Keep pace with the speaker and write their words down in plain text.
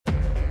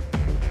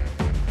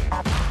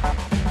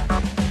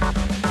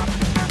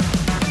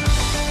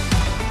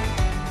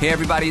Hey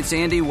everybody, it's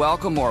Andy.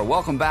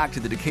 Welcome back to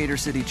the Decatur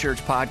City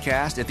Church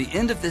podcast. At the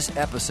end of this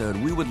episode,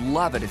 we would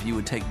love it if you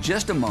would take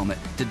just a moment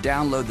to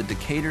download the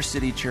Decatur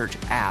City Church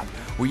app,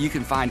 where you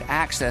can find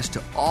access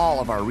to all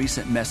of our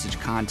recent message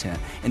content.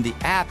 And the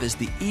app is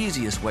the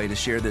easiest way to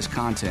share this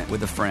content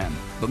with a friend.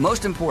 But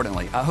most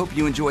importantly, I hope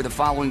you enjoy the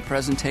following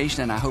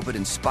presentation, and I hope it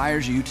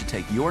inspires you to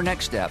take your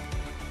next step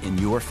in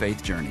your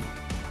faith journey.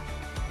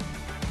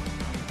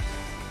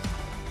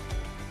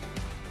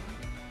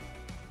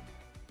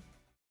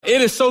 It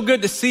is so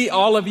good to see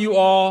all of you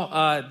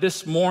all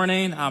this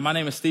morning. My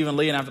name is Stephen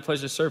Lee, and I have the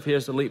pleasure to serve here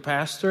as the lead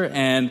pastor.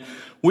 And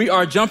we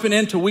are jumping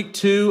into week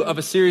 2 of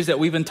a series that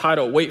we've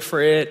entitled Wait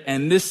for It.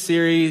 And this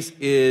series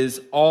is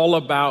all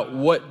about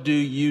what do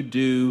you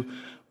do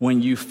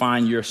when you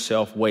find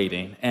yourself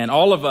waiting. And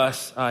all of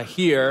us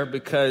here,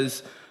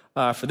 because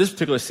for this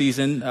particular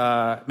season,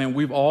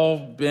 we've all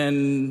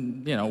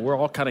been, we're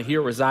all kind of here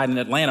residing in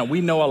Atlanta.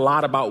 We know a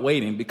lot about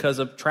waiting because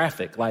of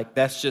traffic. Like,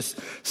 that's just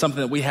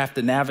something that we have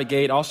to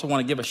navigate. I also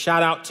want to give a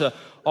shout out to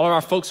all of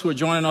our folks who are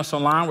joining us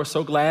online. We're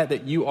so glad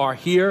that you are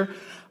here.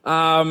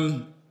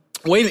 Waiting,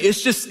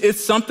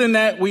 it's something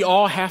that we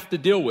all have to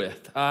deal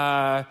with.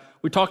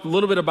 We talked a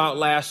little bit about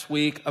last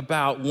week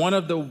about one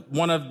of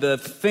the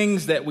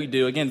things that we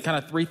do. Again, kind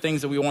of 3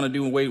 things that we want to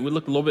do in waiting. We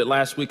looked a little bit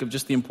last week of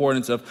just the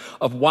importance of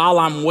while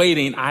I'm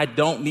waiting, I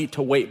don't need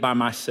to wait by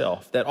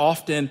myself. That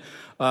often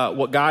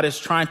what God is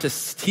trying to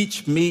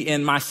teach me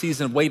in my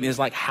season of waiting is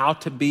like how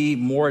to be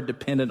more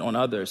dependent on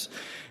others.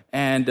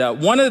 And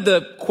one of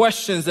the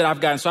questions that I've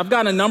gotten, so I've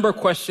gotten a number of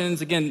questions.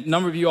 Again, a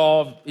number of you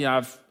all,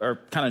 are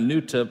kind of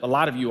new to a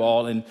lot of you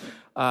all, and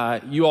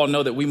you all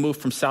know that we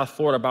moved from South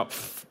Florida about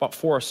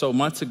 4 or so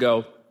months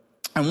ago.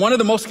 And one of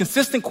the most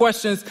consistent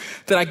questions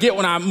that I get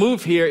when I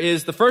move here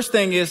is, the first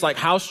thing is like,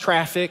 how's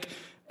traffic?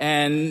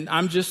 And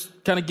I'm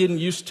just kind of getting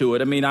used to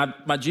it. I mean,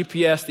 my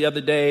GPS the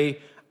other day,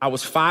 I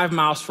was 5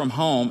 miles from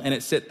home and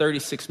it said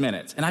 36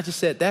 minutes. And I just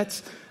said,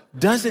 that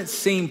doesn't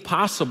seem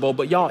possible,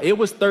 but y'all, it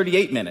was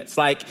 38 minutes.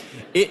 Like,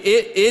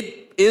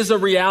 it is a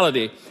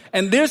reality.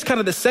 And there's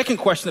kind of the second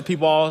question that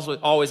people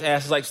always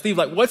ask is like, Steve,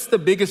 like, what's the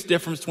biggest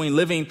difference between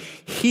living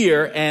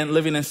here and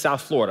living in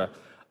South Florida?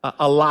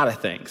 A lot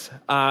of things.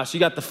 So you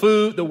got the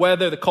food, the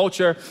weather, the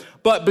culture.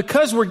 But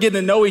because we're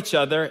getting to know each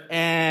other,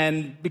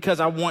 and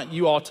because I want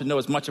you all to know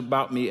as much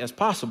about me as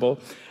possible,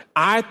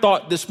 I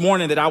thought this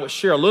morning that I would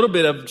share a little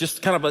bit of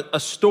just kind of a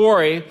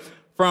story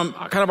from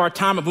kind of our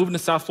time of moving to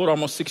South Florida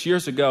almost 6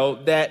 years ago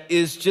that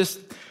is just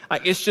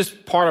like, it's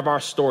just part of our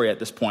story at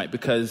this point,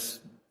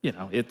 because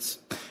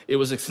it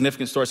was a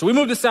significant story. So we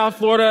moved to South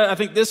Florida. I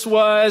think this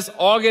was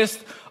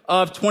August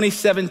of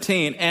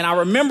 2017. And I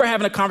remember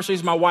having a conversation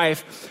with my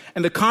wife,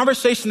 and the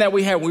conversation that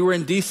we had, we were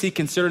in DC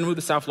considering to move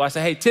to South Florida. I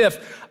said, hey,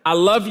 Tiff, I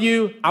love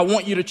you. I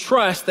want you to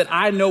trust that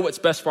I know what's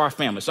best for our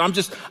family. So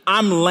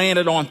I'm laying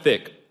it on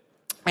thick.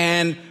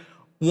 And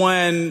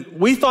when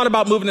we thought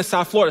about moving to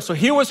South Florida, so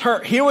here was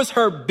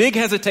her big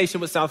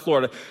hesitation with South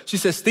Florida. She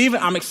said, Stephen,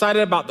 I'm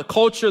excited about the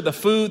culture, the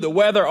food, the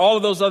weather, all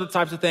of those other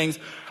types of things.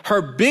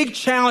 Her big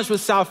challenge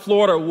with South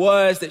Florida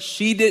was that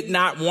she did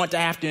not want to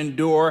have to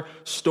endure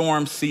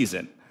storm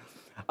season.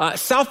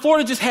 South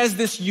Florida just has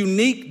this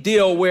unique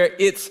deal where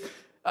it's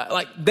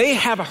like they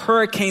have a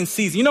hurricane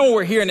season. When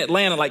we're here in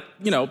Atlanta,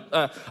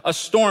 a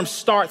storm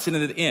starts and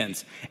then it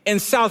ends. In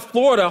South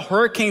Florida,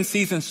 hurricane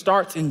season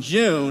starts in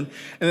June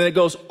and then it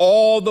goes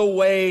all the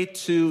way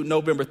to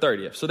November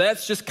 30th. So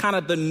that's just kind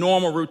of the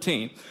normal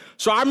routine.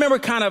 So I remember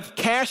kind of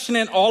cashing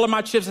in all of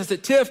my chips. I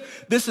said,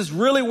 Tiff, this is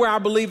really where I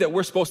believe that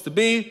we're supposed to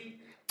be.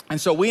 And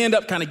so we end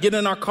up kind of getting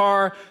in our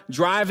car,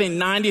 driving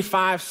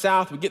 95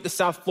 south. We get to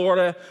South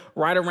Florida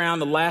right around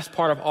the last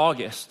part of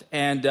August.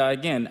 And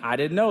again, I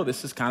didn't know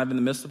this is kind of in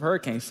the midst of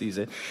hurricane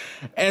season.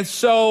 And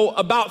so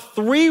about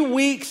 3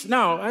 weeks, this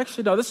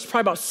is probably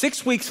about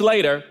 6 weeks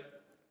later,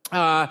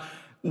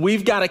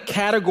 we've got a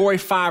Category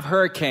 5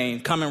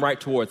 hurricane coming right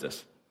towards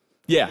us.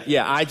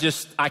 Yeah,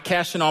 I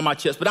cashed in all my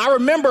chips. But I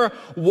remember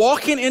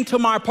walking into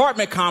my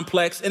apartment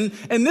complex, and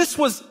this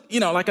was,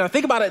 like I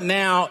think about it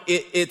now,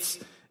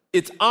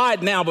 it's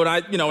odd now,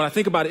 but when I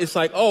think about it, it's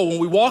like, when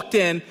we walked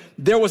in,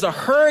 there was a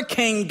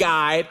hurricane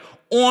guide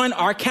on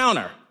our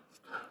counter.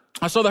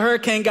 I saw the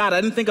hurricane guide.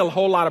 I didn't think a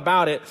whole lot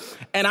about it.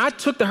 And I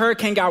took the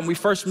hurricane guide when we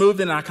first moved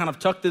in, and I kind of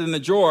tucked it in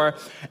the drawer.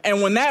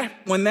 And when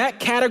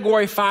that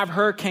Category 5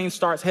 hurricane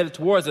starts headed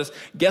towards us,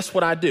 guess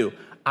what I do?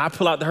 I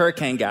pull out the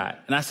hurricane guide,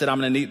 and I said, I'm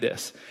going to need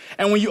this.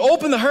 And when you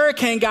open the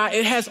hurricane guide,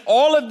 it has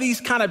all of these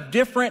kind of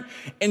different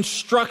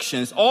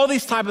instructions, all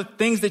these type of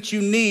things that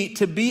you need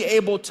to be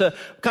able to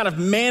kind of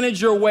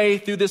manage your way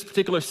through this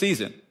particular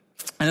season.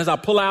 And as I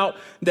pull out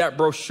that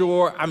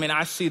brochure,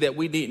 I see that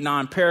we need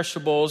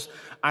non-perishables.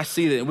 I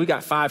see that we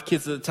got 5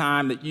 kids at a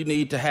time, that you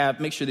need to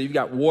make sure that you've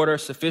got water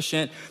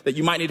sufficient, that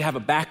you might need to have a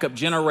backup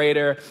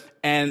generator.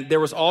 And there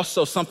was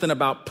also something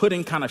about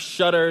putting kind of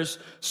shutters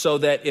so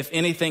that if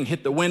anything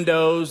hit the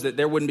windows, that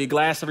there wouldn't be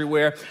glass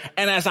everywhere.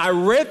 And as I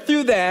read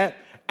through that,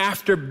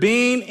 after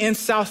being in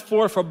South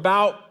Florida for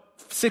about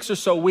 6 or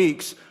so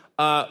weeks,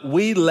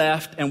 we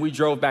left and we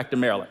drove back to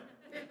Maryland.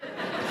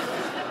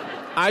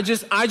 I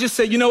just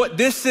said, you know what,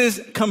 this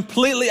is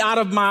completely out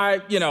of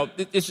my,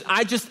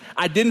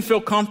 I didn't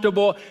feel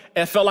comfortable.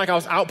 It felt like I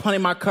was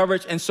outpunting my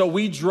coverage. And so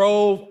we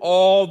drove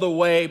all the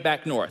way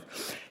back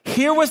north.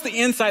 Here was the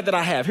insight that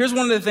I have. Here's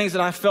one of the things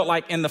that I felt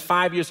like in the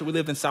 5 years that we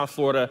lived in South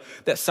Florida,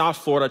 that South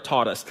Florida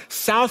taught us.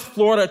 South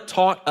Florida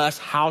taught us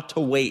how to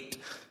wait.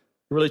 It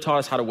really taught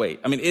us how to wait.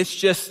 I mean, it's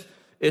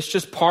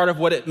just part of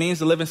what it means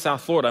to live in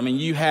South Florida. I mean,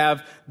 you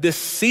have this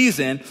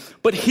season,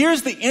 but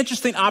here's the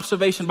interesting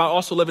observation about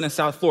also living in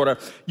South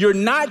Florida. You're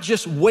not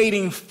just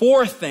waiting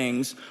for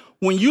things.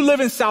 When you live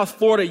in South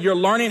Florida, you're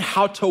learning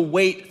how to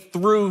wait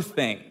through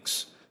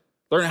things.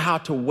 Learning how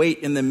to wait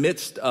in the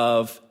midst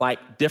of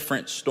like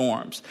different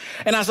storms.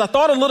 And as I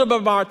thought a little bit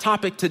about our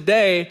topic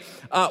today,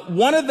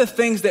 one of the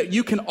things that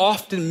you can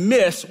often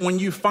miss when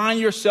you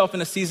find yourself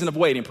in a season of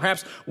waiting,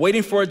 perhaps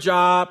waiting for a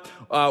job,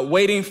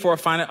 waiting for a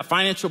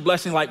financial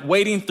blessing, like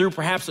waiting through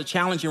perhaps a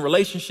challenging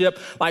relationship,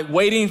 like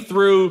waiting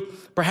through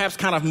perhaps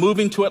kind of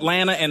moving to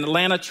Atlanta and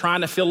Atlanta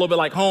trying to feel a little bit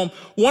like home.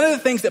 One of the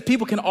things that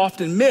people can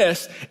often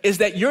miss is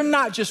that you're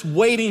not just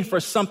waiting for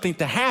something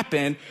to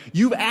happen,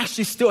 you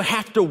actually still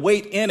have to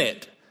wait in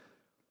it.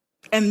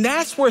 And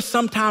that's where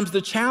sometimes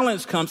the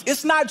challenge comes.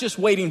 It's not just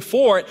waiting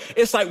for it.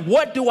 It's like,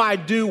 what do I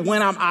do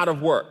when I'm out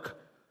of work?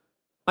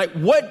 Like,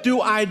 what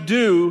do I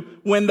do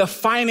when the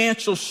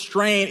financial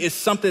strain is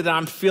something that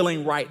I'm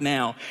feeling right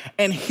now?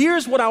 And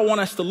here's what I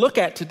want us to look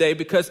at today,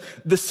 because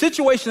the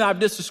situation that I've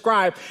just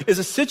described is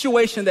a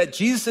situation that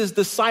Jesus'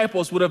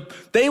 disciples would have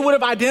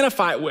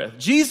identified with.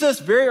 Jesus,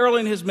 very early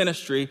in his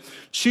ministry,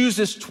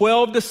 chooses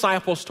 12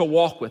 disciples to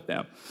walk with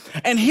them.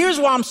 And here's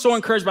why I'm so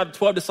encouraged by the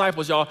 12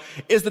 disciples, y'all,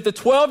 is that the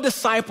 12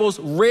 disciples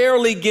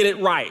rarely get it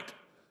right.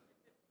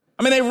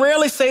 I mean, they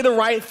rarely say the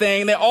right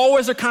thing. They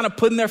always are kind of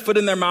putting their foot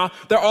in their mouth.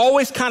 They're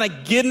always kind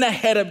of getting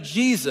ahead of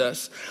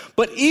Jesus.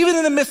 But even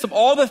in the midst of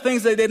all the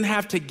things they didn't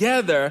have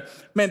together,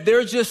 man,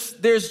 there's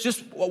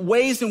just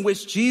ways in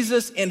which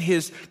Jesus, in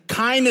his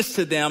kindness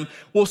to them,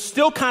 will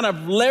still kind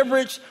of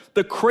leverage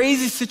the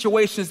crazy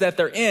situations that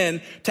they're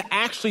in to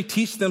actually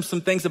teach them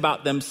some things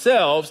about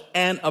themselves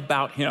and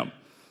about him.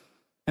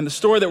 And the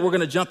story that we're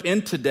going to jump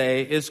in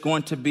today is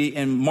going to be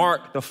in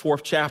Mark, the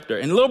 4th chapter.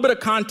 And a little bit of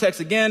context,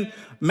 again,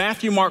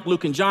 Matthew, Mark,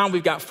 Luke, and John,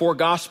 we've got 4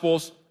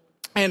 gospels.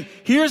 And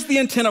here's the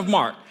intent of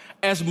Mark.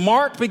 As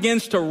Mark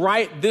begins to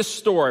write this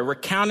story,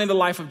 recounting the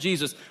life of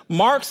Jesus,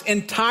 Mark's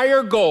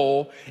entire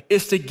goal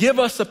is to give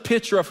us a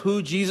picture of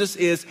who Jesus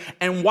is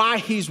and why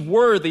he's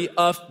worthy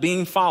of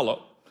being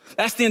followed.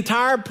 That's the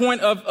entire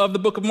point of the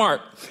book of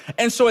Mark.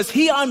 And so as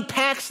he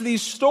unpacks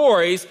these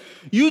stories,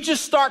 you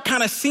just start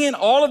kind of seeing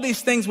all of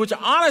these things, which are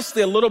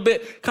honestly a little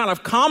bit kind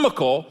of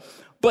comical,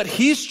 but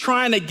he's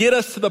trying to get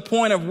us to the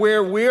point of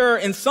where we're,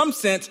 in some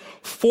sense,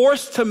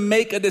 forced to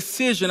make a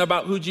decision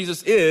about who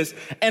Jesus is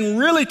and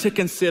really to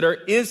consider,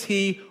 is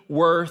he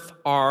worth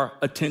our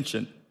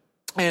attention?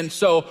 And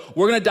so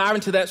we're going to dive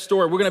into that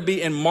story. We're going to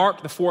be in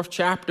Mark, the 4th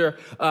chapter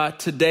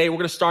today. We're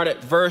going to start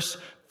at verse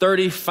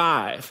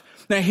 35.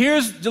 Now,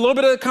 here's a little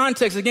bit of the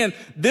context. Again,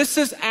 this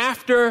is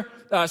after,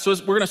 we're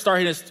going to start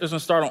here. It's going to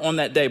start on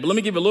that day. But let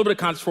me give you a little bit of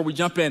context before we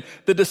jump in.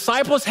 The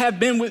disciples have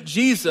been with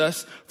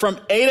Jesus from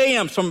 8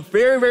 a.m., from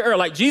very, very early.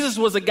 Like, Jesus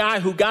was a guy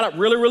who got up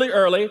really, really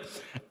early,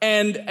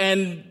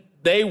 and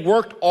they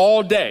worked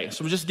all day.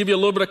 So we'll just give you a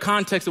little bit of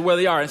context of where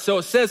they are. And so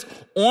it says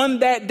on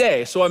that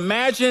day. So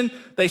imagine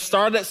they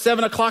started at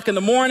 7 o'clock in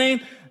the morning.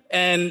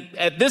 And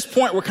at this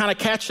point, we're kind of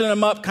catching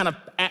them up, kind of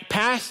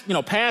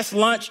past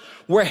lunch.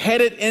 We're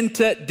headed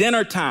into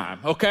dinner time,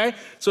 okay?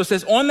 So it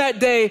says, on that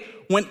day,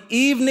 when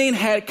evening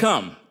had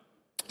come,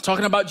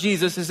 talking about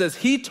Jesus, it says,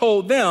 he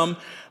told them,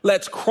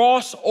 let's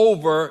cross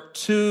over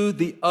to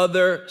the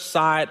other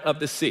side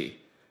of the sea.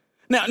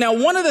 Now,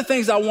 one of the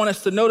things I want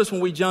us to notice when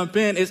we jump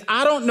in is,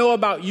 I don't know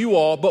about you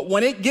all, but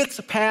when it gets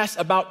past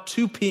about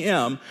 2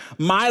 p.m.,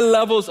 my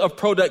levels of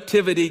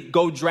productivity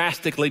go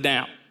drastically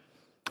down.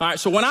 All right,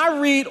 so when I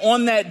read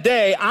on that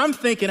day, I'm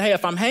thinking, hey,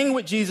 if I'm hanging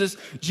with Jesus,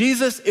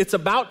 it's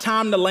about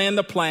time to land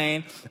the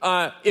plane.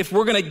 If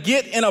we're going to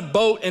get in a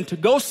boat and to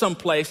go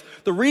someplace,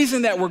 the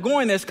reason that we're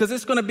going is because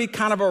it's going to be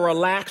kind of a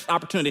relaxed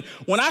opportunity.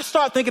 When I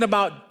start thinking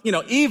about,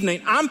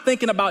 evening, I'm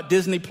thinking about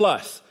Disney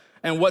Plus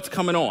and what's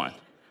coming on.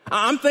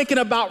 I'm thinking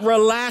about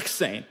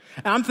relaxing.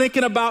 I'm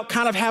thinking about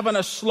kind of having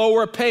a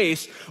slower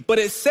pace. But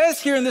it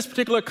says here in this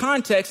particular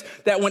context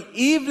that when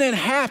evening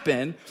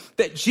happened,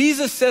 that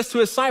Jesus says to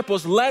his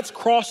disciples, let's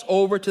cross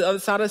over to the other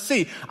side of the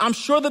sea. I'm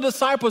sure the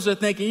disciples are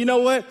thinking, you know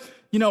what?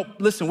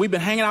 Listen, we've been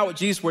hanging out with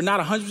Jesus. We're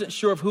not 100%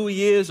 sure of who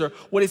he is or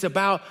what he's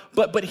about,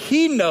 but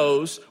he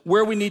knows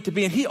where we need to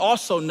be. And he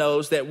also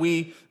knows that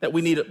we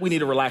need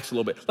to relax a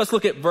little bit. Let's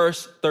look at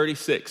verse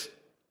 36.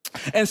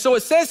 And so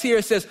it says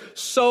here,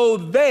 so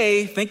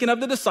they, thinking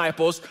of the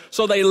disciples,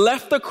 so they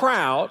left the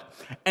crowd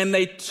and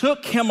they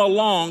took him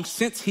along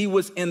since he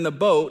was in the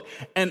boat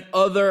and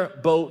other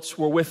boats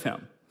were with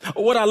him.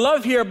 What I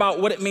love here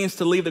about what it means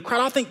to leave the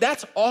crowd, I think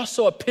that's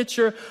also a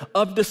picture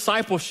of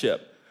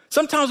discipleship.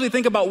 Sometimes we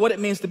think about what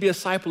it means to be a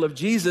disciple of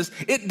Jesus.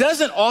 It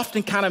doesn't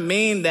often kind of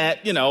mean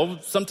that,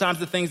 sometimes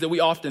the things that we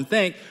often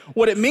think.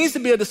 What it means to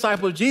be a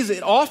disciple of Jesus,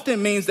 it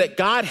often means that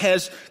God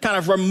has kind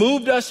of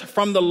removed us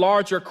from the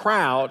larger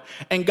crowd,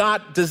 and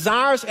God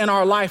desires in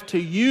our life to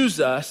use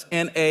us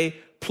in a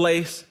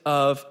place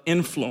of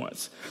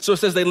influence. So it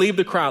says they leave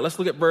the crowd. Let's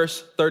look at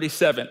verse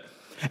 37.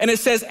 And it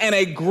says, and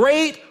a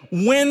great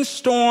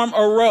windstorm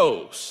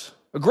arose.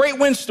 A great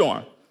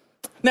windstorm.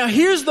 Now,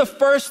 here's the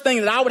first thing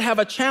that I would have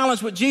a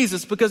challenge with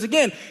Jesus, because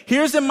again,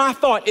 here's in my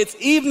thought. It's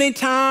evening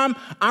time.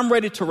 I'm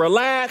ready to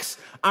relax.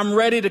 I'm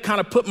ready to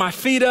kind of put my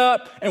feet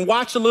up and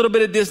watch a little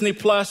bit of Disney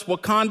Plus.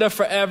 Wakanda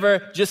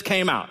Forever just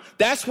came out.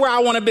 That's where I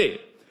want to be.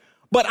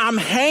 But I'm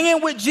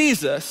hanging with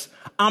Jesus.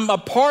 I'm a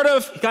part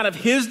of kind of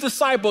his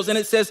disciples. And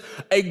it says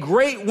a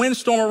great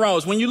windstorm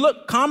arose. When you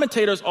look,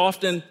 commentators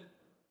often,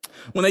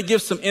 when they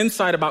give some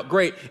insight about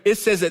great, it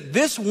says that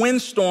this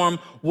windstorm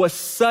was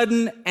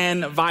sudden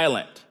and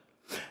violent.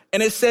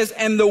 And it says,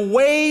 and the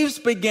waves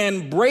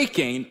began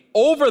breaking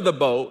over the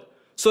boat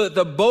so that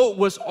the boat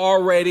was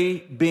already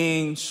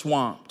being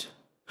swamped.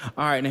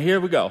 All right, now here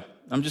we go.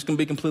 I'm just going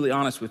to be completely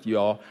honest with you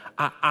all.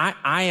 I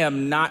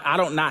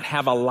don't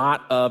have a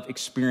lot of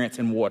experience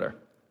in water.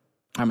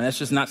 I mean, that's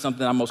just not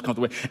something I'm most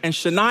comfortable with. And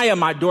Shania,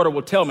 my daughter,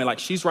 will tell me, like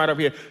she's right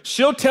over here.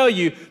 She'll tell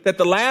you that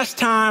the last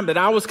time that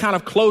I was kind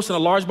of close in a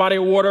large body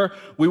of water,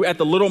 we were at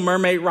the Little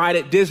Mermaid ride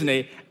at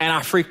Disney, and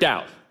I freaked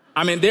out.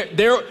 I mean,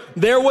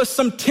 there was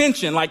some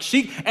tension,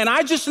 and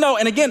I just know,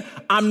 and again,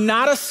 I'm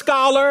not a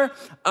scholar,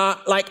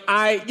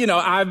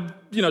 I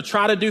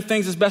try to do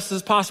things as best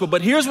as possible,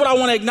 but here's what I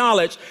want to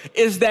acknowledge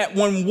is that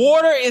when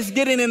water is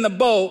getting in the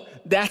boat,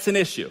 that's an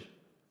issue.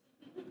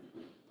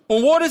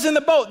 When water's in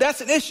the boat,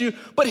 that's an issue.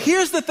 But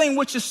here's the thing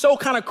which is so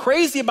kind of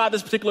crazy about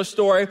this particular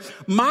story.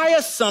 My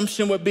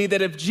assumption would be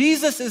that if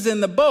Jesus is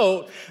in the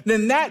boat,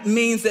 then that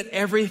means that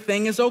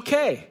everything is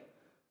okay.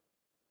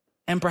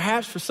 And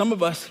perhaps for some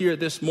of us here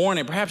this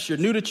morning, perhaps you're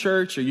new to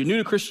church or you're new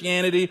to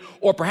Christianity,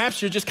 or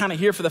perhaps you're just kind of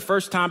here for the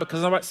first time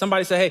because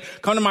somebody said, hey,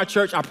 come to my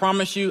church. I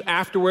promise you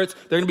afterwards,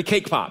 there are going to be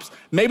cake pops.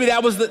 Maybe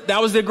that was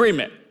the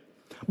agreement.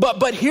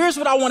 But here's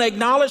what I want to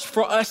acknowledge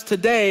for us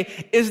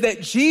today is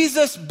that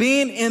Jesus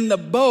being in the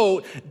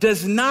boat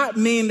does not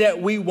mean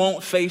that we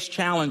won't face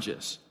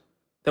challenges,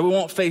 that we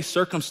won't face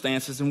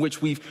circumstances in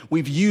which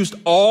we've used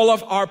all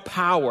of our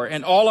power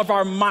and all of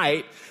our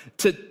might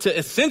to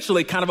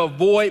essentially kind of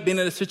avoid being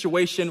in a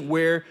situation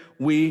where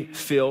we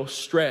feel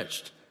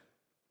stretched.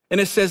 And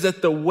it says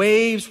that the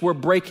waves were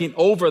breaking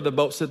over the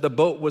boat, so the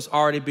boat was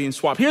already being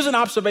swamped. Here's an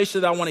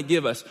observation that I want to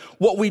give us.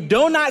 What we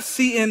do not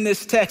see in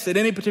this text at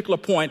any particular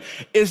point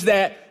is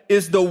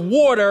the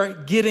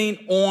water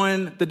getting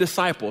on the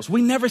disciples.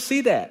 We never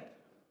see that.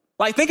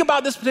 Think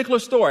about this particular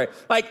story.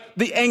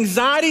 The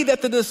anxiety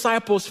that the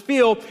disciples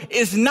feel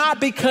is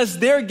not because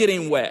they're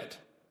getting wet.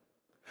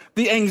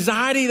 The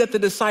anxiety that the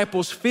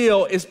disciples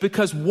feel is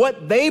because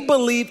what they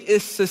believe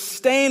is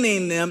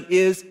sustaining them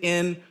is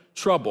in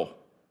trouble.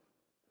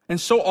 And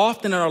so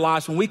often in our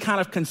lives, when we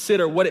kind of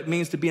consider what it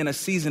means to be in a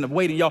season of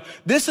waiting, y'all,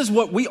 this is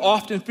what we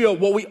often feel.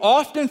 What we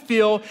often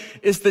feel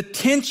is the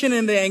tension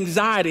and the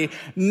anxiety,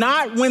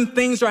 not when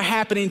things are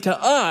happening to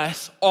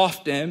us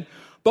often,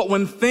 but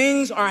when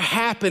things are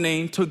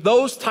happening to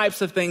those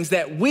types of things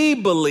that we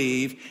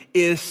believe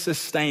is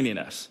sustaining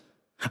us.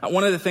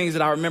 One of the things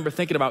that I remember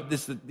thinking about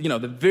this, the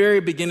very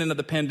beginning of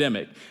the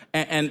pandemic,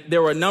 and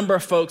there were a number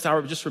of folks, I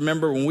just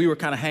remember when we were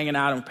kind of hanging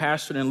out and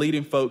pastoring and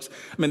leading folks.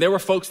 I mean, there were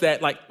folks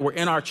that were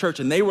in our church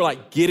and they were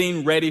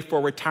getting ready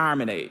for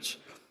retirement age.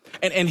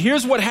 And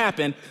here's what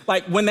happened.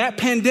 When that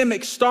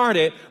pandemic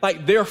started,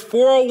 their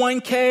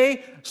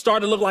 401k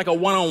started to look like a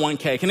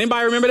 101k. Can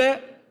anybody remember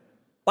that?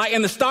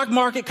 And the stock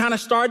market kind of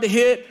started to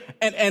hit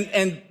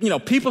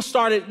and people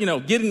started,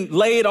 getting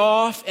laid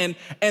off and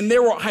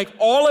there were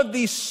all of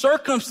these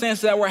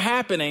circumstances that were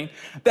happening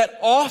that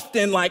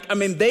often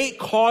they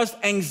caused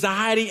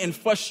anxiety and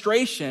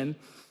frustration.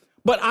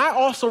 But I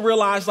also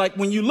realized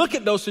when you look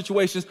at those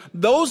situations,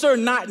 those are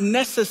not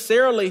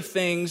necessarily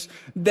things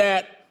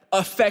that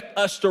affect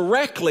us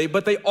directly,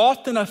 but they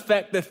often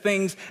affect the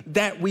things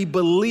that we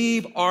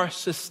believe are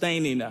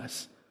sustaining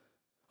us.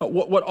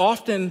 What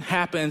often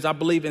happens, I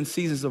believe, in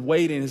seasons of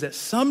waiting is that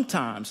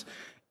sometimes,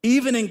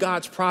 even in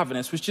God's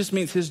providence, which just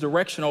means his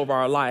direction over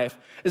our life,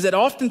 is that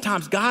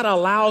oftentimes God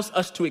allows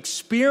us to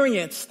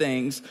experience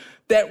things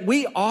that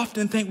we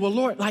often think, well,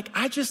 Lord, I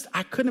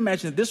couldn't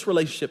imagine if this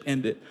relationship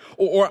ended,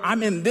 or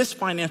I'm in this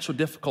financial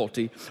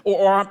difficulty,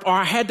 or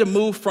I had to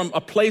move from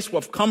a place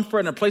of comfort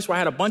and a place where I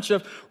had a bunch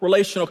of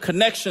relational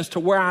connections to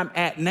where I'm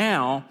at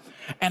now.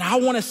 And I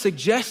want to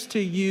suggest to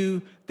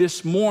you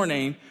this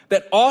morning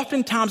that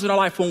oftentimes in our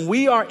life, when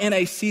we are in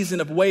a season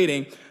of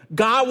waiting,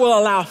 God will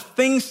allow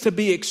things to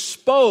be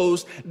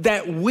exposed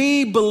that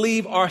we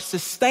believe are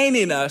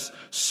sustaining us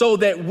so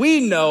that we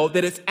know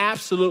that it's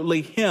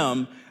absolutely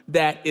him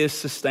that is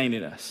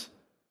sustaining us.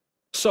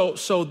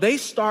 So they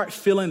start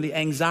feeling the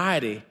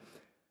anxiety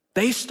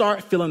They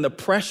start feeling the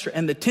pressure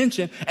and the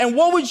tension. And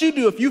what would you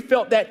do if you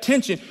felt that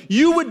tension?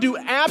 You would do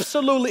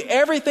absolutely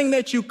everything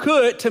that you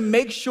could to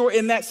make sure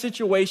in that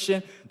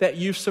situation that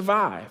you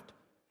survived.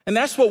 And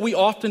that's what we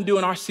often do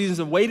in our seasons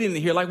of waiting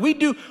here. Like we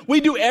do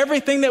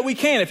everything that we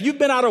can. If you've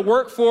been out of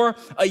work for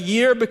a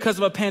year because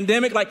of a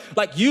pandemic, like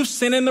you've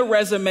sent in the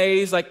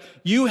resumes, like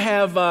you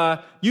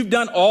have, you've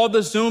done all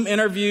the Zoom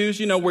interviews,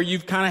 where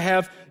you've kind of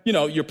have,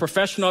 your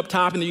professional up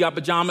top and then you got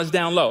pajamas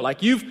down low.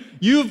 Like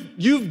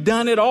you've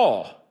done it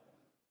all.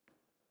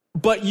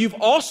 But you've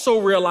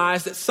also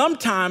realized that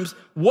sometimes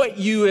what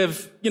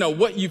you've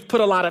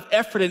put a lot of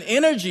effort and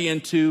energy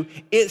into,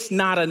 it's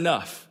not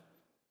enough.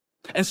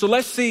 And so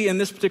let's see in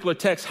this particular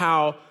text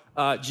how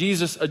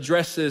Jesus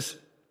addresses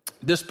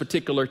this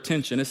particular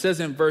tension. It says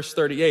in verse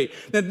 38.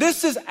 Now,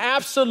 this is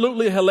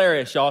absolutely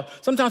hilarious, y'all.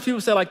 Sometimes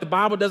people say, the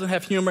Bible doesn't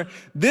have humor.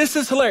 This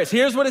is hilarious.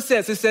 Here's what it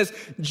says. It says,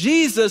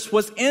 Jesus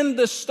was in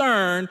the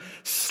stern,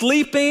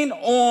 sleeping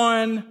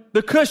on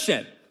the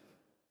cushion.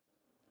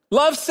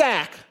 Love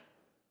sack.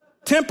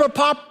 Is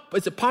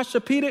it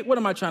Posturepedic? What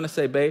am I trying to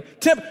say, babe?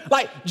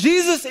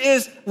 Jesus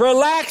is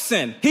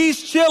relaxing.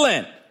 He's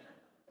chilling.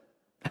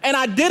 And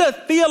I did a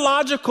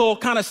theological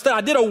kind of study.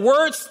 I did a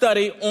word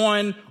study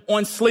on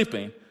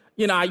sleeping.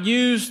 I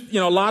used,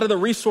 a lot of the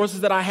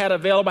resources that I had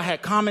available. I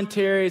had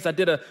commentaries. I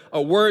did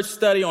a word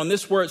study on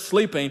this word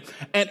sleeping.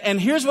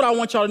 And here's what I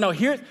want y'all to know.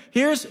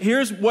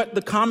 Here's what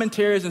the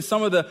commentaries and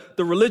some of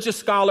the religious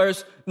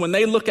scholars, when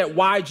they look at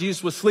why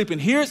Jesus was sleeping,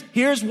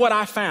 here's what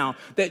I found.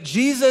 That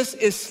Jesus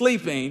is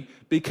sleeping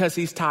because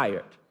he's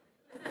tired.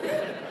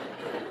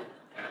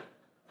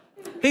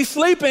 He's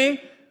sleeping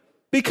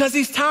because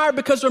he's tired.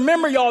 Because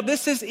remember, y'all,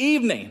 this is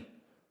evening.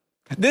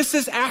 This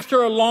is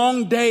after a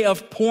long day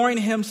of pouring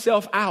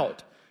himself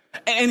out.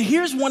 And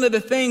here's one of the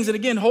things, and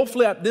again,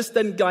 hopefully this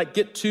doesn't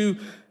get too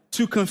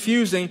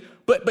confusing,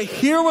 but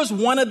here was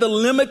one of the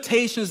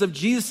limitations of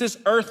Jesus'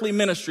 earthly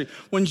ministry.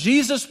 When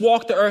Jesus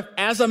walked the earth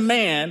as a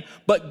man,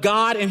 but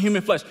God in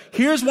human flesh.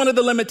 Here's one of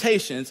the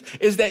limitations,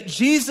 is that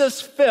Jesus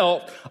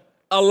felt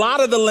a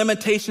lot of the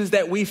limitations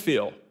that we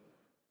feel.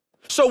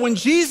 So when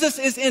Jesus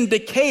is in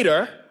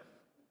Decatur,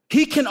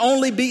 he can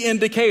only be in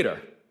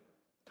Decatur.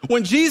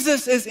 When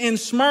Jesus is in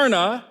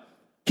Smyrna,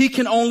 he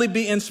can only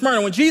be in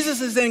Smyrna. When Jesus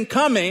is in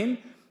Cumming,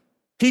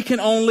 he can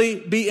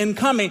only be in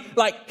Cumming.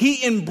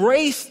 He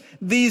embraced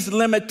these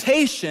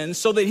limitations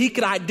so that he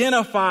could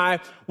identify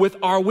with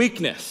our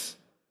weakness.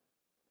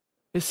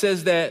 It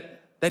says that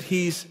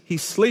he's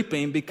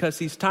sleeping because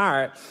he's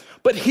tired.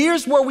 But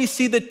here's where we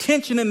see the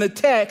tension in the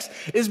text,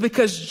 is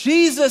because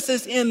Jesus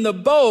is in the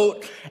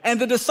boat and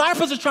the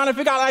disciples are trying to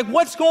figure out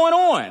what's going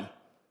on.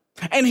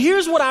 And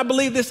here's what I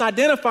believe this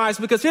identifies,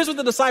 because here's what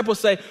the disciples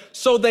say.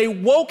 So they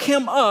woke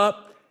him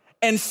up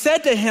and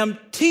said to him,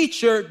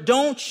 "Teacher,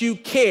 don't you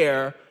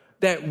care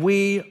that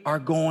we are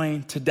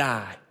going to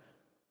die?"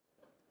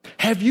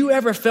 Have you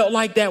ever felt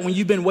like that when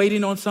you've been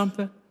waiting on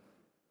something?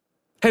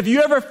 Have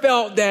you ever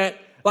felt that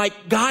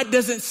God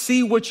doesn't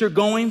see what you're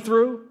going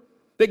through?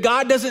 That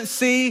God doesn't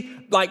see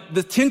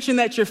the tension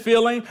that you're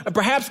feeling? Or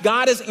perhaps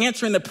God is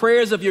answering the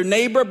prayers of your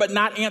neighbor, but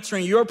not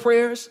answering your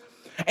prayers?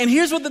 And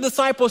here's what the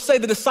disciples say.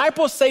 The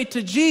disciples say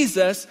to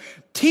Jesus,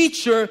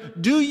 "Teacher,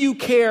 do you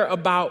care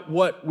about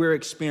what we're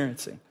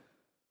experiencing?"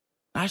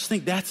 I just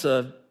think that's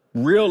a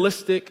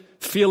realistic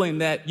feeling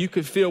that you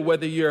could feel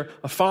whether you're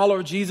a follower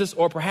of Jesus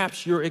or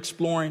perhaps you're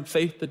exploring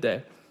faith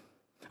today.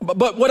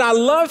 But what I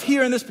love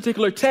here in this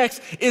particular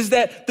text is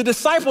that the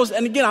disciples,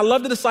 and again, I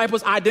love the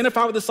disciples, I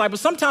identify with disciples.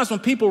 Sometimes when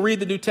people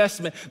read the New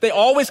Testament, they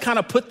always kind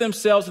of put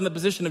themselves in the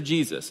position of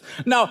Jesus.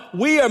 Now,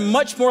 we are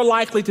much more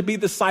likely to be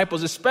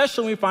disciples,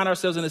 especially when we find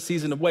ourselves in a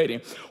season of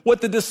waiting.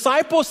 What the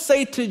disciples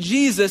say to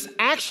Jesus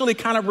actually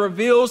kind of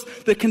reveals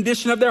the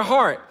condition of their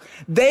heart.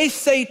 They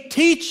say,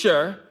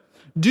 "Teacher,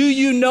 do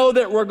you know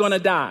that we're going to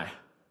die?"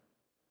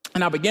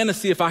 And I began to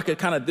see if I could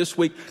this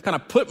week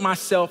put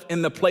myself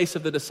in the place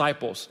of the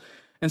disciples.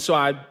 And so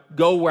I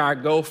go where I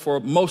go for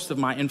most of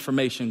my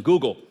information,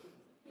 Google.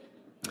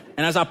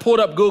 And as I pulled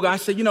up Google, I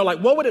said,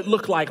 what would it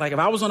look like if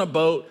I was on a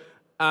boat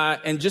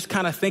and just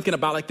kind of thinking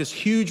about this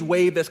huge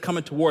wave that's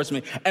coming towards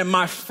me. And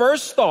my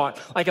first thought,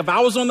 if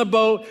I was on the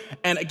boat,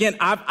 and again,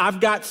 I've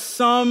got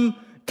some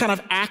kind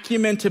of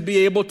acumen to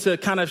be able to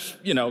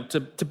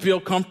to feel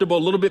comfortable a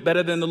little bit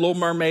better than the Little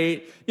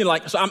Mermaid.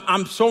 So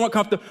I'm so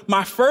uncomfortable.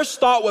 My first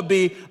thought would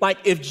be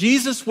if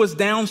Jesus was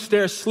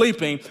downstairs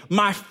sleeping,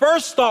 my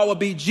first thought would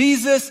be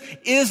Jesus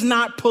is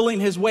not pulling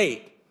his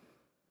weight.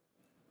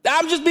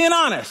 I'm just being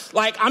honest.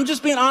 I'm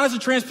just being honest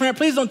and transparent.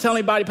 Please don't tell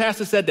anybody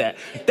Pastor said that.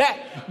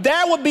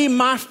 That would be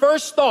my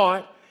first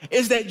thought,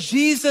 is that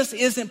Jesus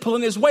isn't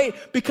pulling his weight.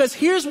 Because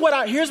here's what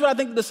I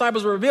think the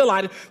disciples were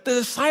realizing. The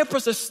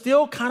disciples are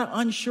still kind of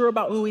unsure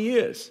about who he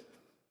is.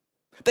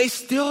 They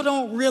still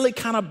don't really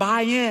kind of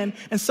buy in.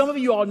 And some of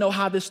you all know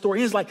how this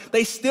story is.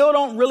 They still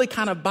don't really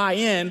kind of buy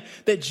in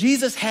that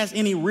Jesus has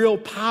any real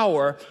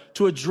power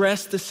to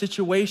address the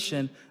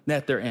situation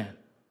that they're in.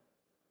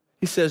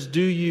 He says,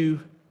 "Do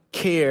you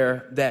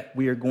care that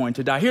we are going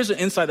to die. Here's an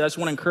insight that I just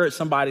want to encourage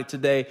somebody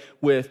today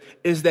with,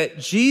 is that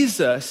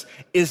Jesus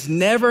is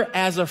never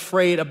as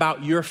afraid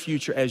about your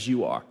future as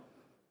you are.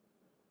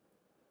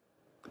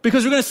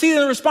 Because we're going to see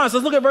the response.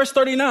 Let's look at verse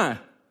 39.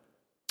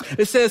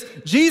 It says,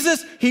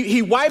 Jesus,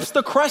 he wipes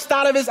the crust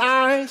out of his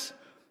eyes.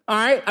 All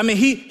right. I mean,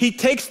 he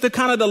takes the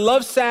kind of the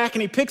love sack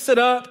and he picks it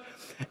up.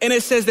 And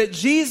it says that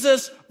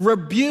Jesus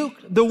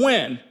rebuked the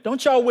wind.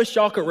 Don't y'all wish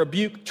y'all could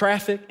rebuke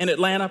traffic in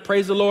Atlanta?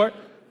 Praise the Lord.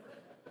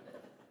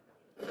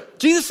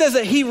 Jesus says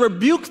that he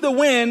rebuked the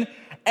wind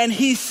and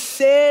he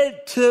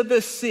said to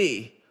the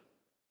sea.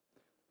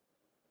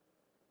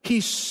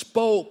 He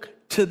spoke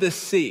to the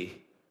sea.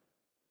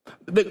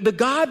 The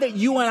God that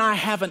you and I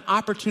have an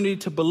opportunity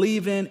to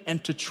believe in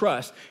and to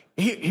trust.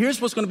 Here's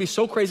what's going to be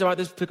so crazy about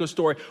this particular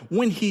story.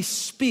 When he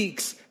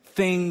speaks,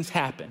 things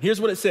happen.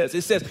 Here's what it says.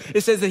 It says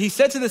that he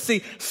said to the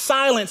sea,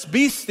 silence,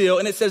 be still.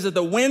 And it says that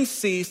the wind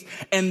ceased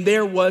and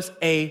there was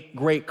a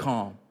great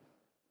calm.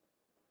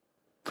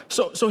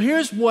 So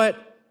here's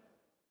what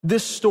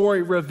this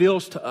story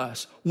reveals to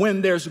us.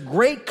 When there's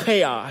great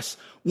chaos,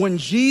 when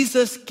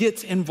Jesus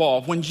gets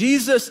involved, when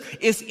Jesus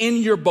is in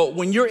your boat,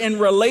 when you're in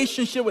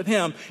relationship with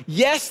him,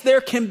 yes,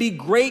 there can be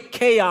great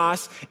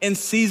chaos in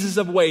seasons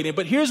of waiting.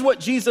 But here's what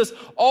Jesus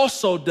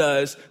also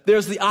does.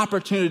 There's the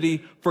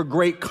opportunity for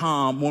great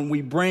calm when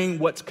we bring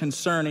what's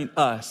concerning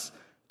us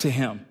to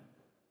him.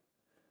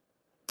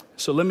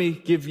 So let me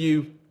give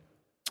you,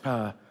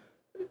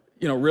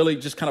 really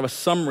just kind of a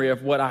summary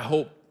of what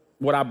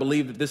I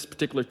believe that this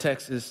particular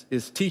text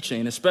is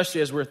teaching,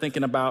 especially as we're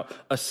thinking about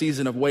a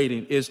season of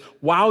waiting, is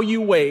while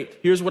you wait,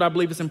 here's what I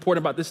believe is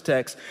important about this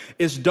text,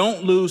 is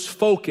don't lose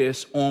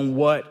focus on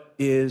what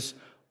is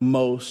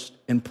most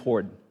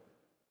important.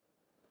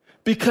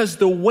 Because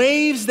the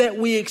waves that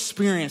we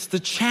experience, the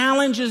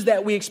challenges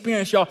that we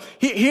experience, y'all,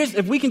 here's,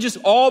 if we can just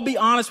all be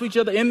honest with each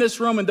other in this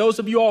room, and those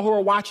of you all who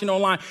are watching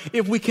online,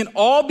 if we can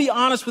all be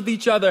honest with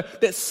each other,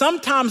 that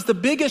sometimes the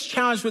biggest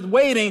challenge with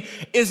waiting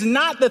is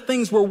not the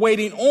things we're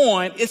waiting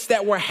on, it's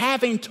that we're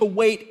having to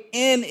wait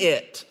in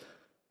it.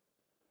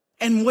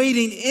 And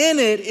waiting in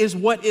it is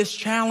what is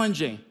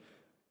challenging.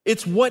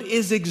 It's what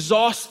is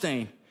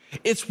exhausting.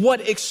 It's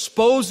what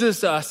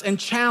exposes us and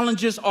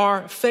challenges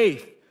our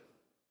faith.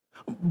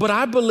 But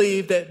I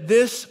believe that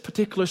this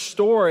particular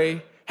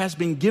story has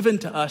been given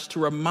to us to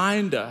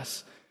remind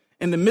us,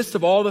 in the midst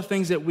of all the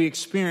things that we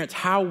experience,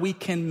 how we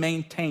can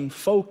maintain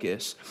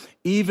focus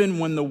even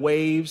when the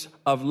waves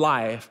of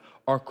life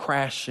are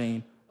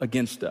crashing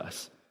against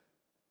us.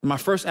 My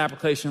first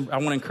application I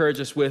want to encourage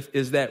us with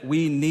is that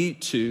we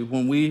need to,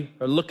 when we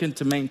are looking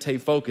to maintain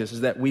focus,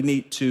 is that we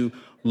need to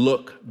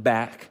look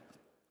back.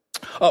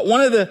 One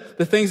of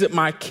the things that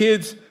my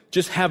kids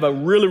just have a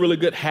really, really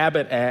good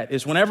habit at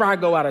is whenever I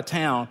go out of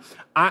town,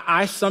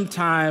 I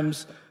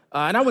sometimes,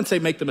 and I wouldn't say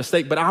make the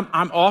mistake, but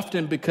I'm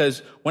often,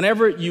 because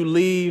whenever you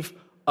leave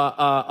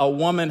a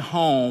woman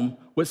home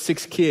with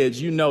 6 kids,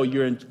 you know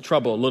you're in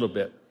trouble a little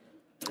bit.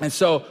 And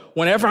so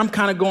whenever I'm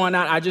kind of going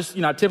out, I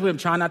typically I'm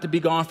trying not to be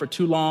gone for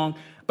too long,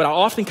 but I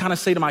often kind of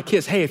say to my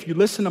kids, hey, if you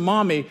listen to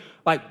mommy,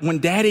 like when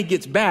daddy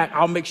gets back,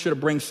 I'll make sure to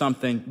bring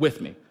something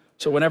with me.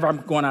 So whenever I'm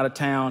going out of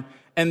town,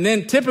 and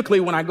then typically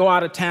when I go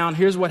out of town,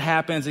 here's what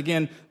happens.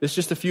 Again, there's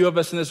just a few of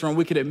us in this room.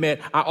 We could admit,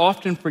 I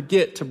often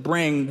forget to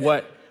bring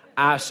what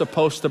I'm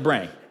supposed to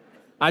bring.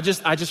 I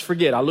just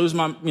forget. I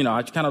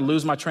kind of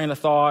lose my train of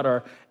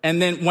thought.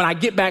 And then when I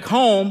get back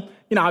home,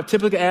 I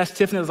typically ask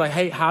Tiffany, I was like,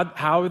 hey,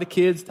 how are the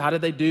kids? How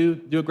did they do?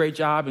 Do a great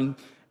job. And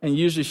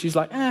usually she's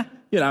like,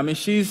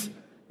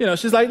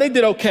 she's like, they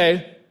did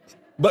okay.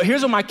 But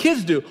here's what my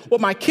kids do. What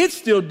my kids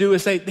still do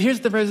is say, here's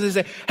the person they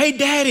say, hey,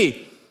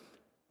 daddy,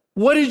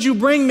 what did you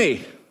bring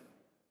me?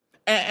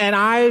 And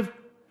I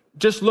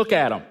just look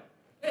at them.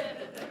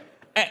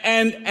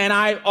 And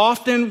I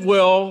often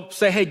will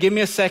say, hey, give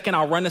me a second.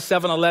 I'll run to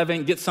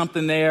 7-Eleven, get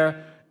something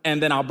there,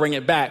 and then I'll bring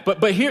it back.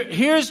 But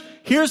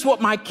here's what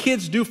my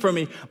kids do for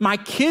me. My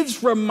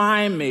kids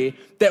remind me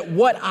that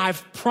what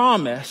I've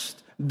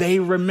promised, they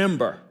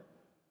remember.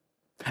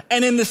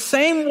 And in the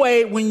same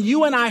way, when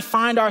you and I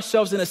find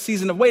ourselves in a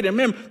season of waiting,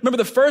 remember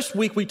the first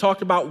week we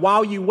talked about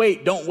while you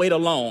wait, don't wait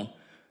alone.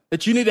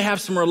 That you need to have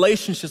some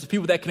relationships with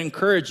people that can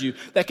encourage you,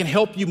 that can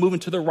help you move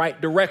into the right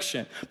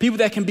direction, people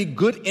that can be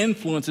good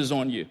influences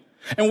on you.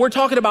 And we're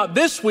talking about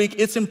this week,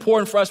 it's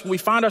important for us when we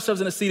find ourselves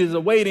in a season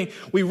of waiting,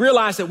 we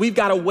realize that we've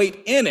got to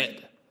wait in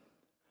it.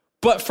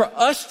 But for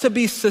us to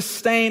be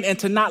sustained and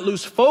to not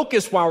lose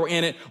focus while we're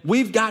in it,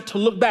 we've got to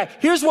look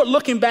back. Here's what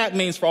looking back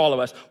means for all of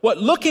us. What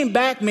looking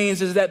back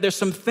means is that there's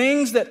some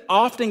things that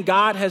often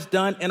God has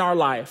done in our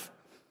life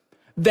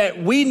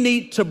that we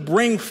need to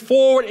bring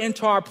forward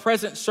into our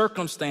present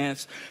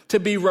circumstance to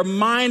be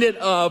reminded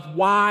of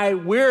why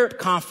we're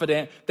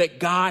confident that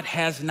God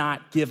has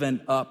not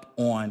given up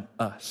on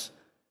us.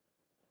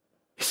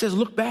 He says,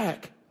 look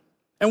back.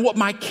 And what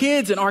my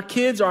kids and our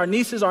kids, our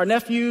nieces, our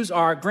nephews,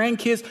 our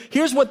grandkids,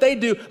 here's what they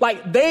do.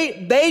 Like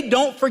they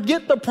don't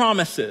forget the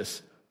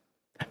promises.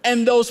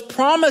 And those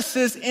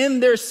promises in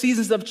their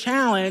seasons of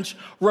challenge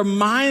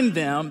remind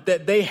them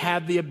that they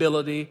have the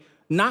ability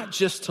not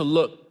just to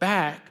look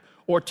back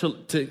or to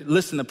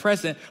listen to the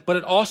present, but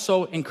it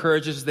also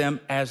encourages them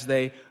as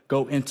they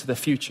go into the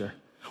future.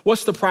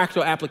 What's the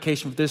practical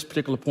application for this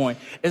particular point?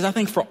 Is I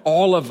think for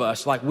all of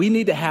us, like we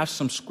need to have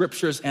some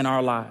scriptures in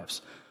our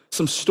lives,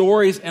 some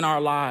stories in our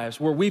lives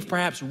where we've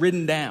perhaps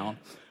written down,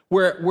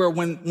 where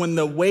when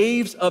the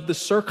waves of the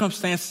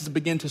circumstances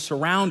begin to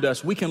surround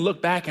us, we can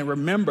look back and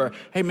remember,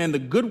 hey man, the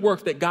good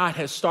work that God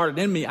has started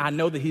in me, I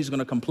know that he's going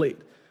to complete.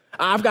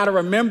 I've got to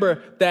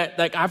remember that,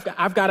 like,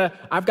 I've got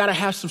to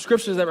have some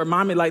scriptures that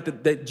remind me, like,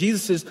 that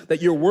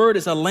that your word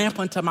is a lamp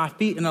unto my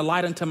feet and a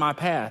light unto my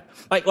path.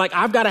 Like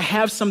I've got to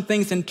have some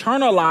things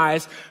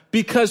internalized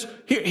because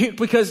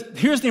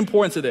here's the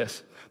importance of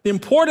this. The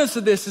importance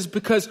of this is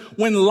because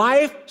when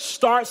life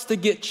starts to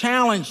get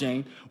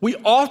challenging, we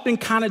often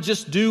kind of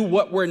just do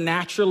what we're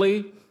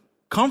naturally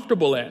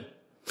comfortable in.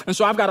 And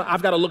so I've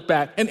got to look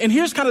back. And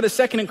here's kind of the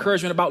second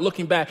encouragement about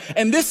looking back.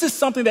 And this is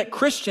something that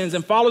Christians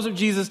and followers of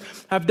Jesus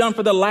have done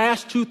for the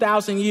last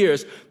 2,000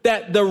 years,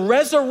 that the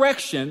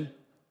resurrection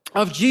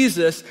of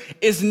Jesus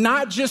is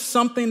not just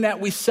something that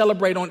we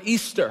celebrate on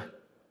Easter.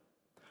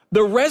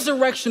 The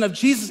resurrection of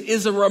Jesus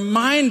is a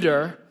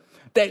reminder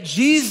that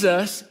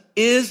Jesus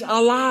is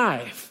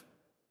alive.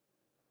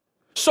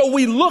 So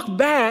we look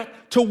back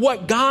to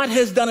what God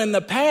has done in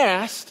the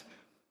past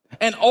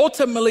and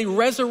ultimately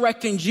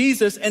resurrecting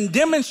Jesus and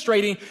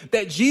demonstrating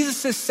that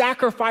Jesus'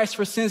 sacrifice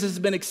for sins has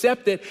been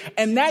accepted.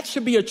 And that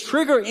should be a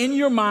trigger in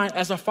your mind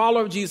as a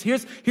follower of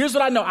Jesus. Here's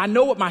what I know. I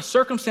know what my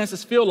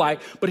circumstances feel like,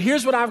 but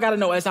here's what I've got to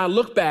know as I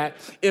look back.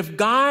 If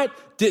God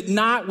did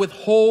not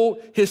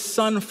withhold his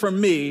son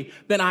from me,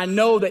 then I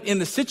know that in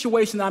the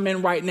situation I'm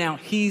in right now,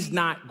 he's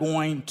not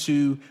going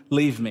to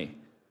leave me.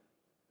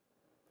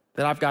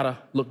 That I've got to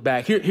look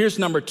back. Here's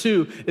number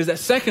two, is that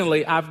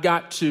secondly, I've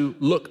got to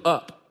look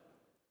up.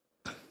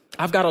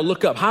 I've got to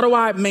look up. How do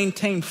I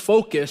maintain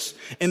focus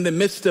in the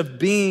midst of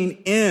being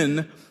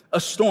in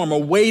a storm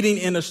or waiting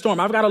in a storm?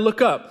 I've got to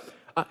look up.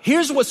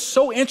 Here's what's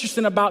so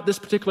interesting about this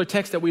particular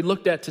text that we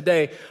looked at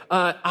today.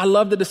 I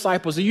love the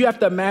disciples. You have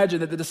to imagine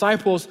that the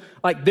disciples,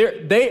 like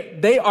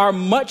they are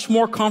much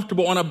more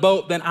comfortable on a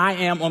boat than I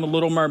am on The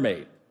Little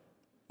Mermaid.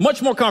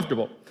 Much more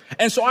comfortable.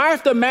 And so I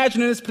have to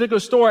imagine in this particular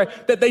story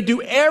that they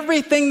do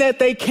everything that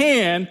they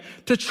can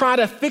to try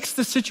to fix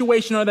the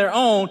situation on their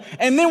own.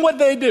 And then what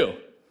do?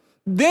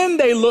 Then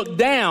they look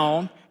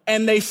down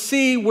and they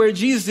see where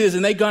Jesus is,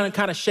 and they gonna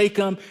kind of shake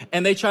him,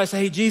 and they try to say,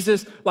 hey,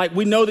 Jesus, like,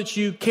 we know that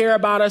you care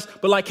about us,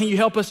 but like, can you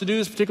help us to do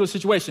this particular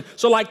situation?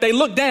 So like, they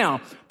look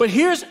down. But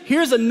here's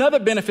another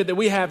benefit that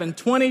we have in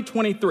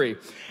 2023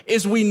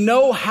 is we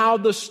know how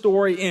the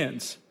story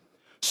ends.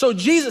 So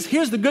Jesus,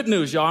 here's the good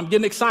news, y'all. I'm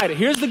getting excited.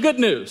 Here's the good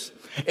news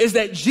is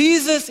that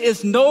Jesus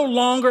is no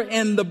longer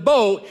in the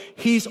boat.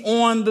 He's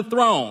on the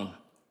throne.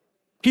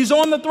 He's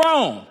on the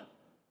throne.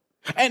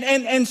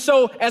 And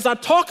so as I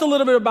talk a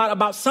little bit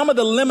about some of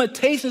the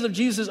limitations of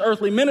Jesus'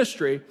 earthly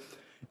ministry,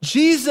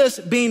 Jesus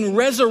being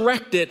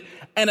resurrected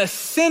and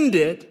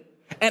ascended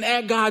and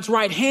at God's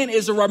right hand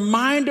is a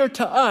reminder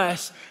to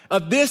us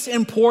of this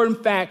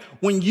important fact.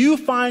 When you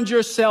find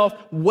yourself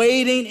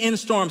waiting in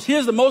storms,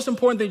 here's the most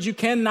important thing you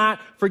cannot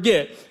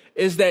forget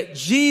is that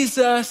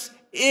Jesus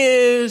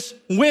is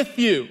with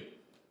you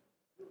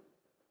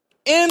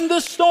in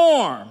the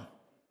storm.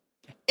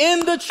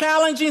 In the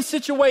challenging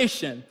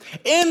situation,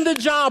 in the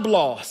job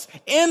loss,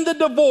 in the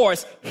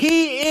divorce,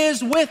 he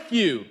is with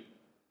you.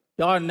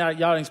 Y'all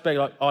didn't expect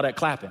all that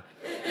clapping.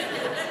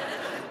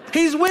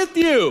 He's with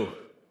you.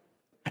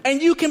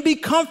 And you can be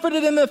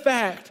comforted in the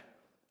fact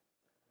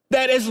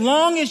that as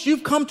long as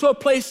you've come to a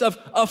place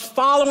of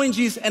following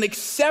Jesus and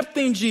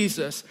accepting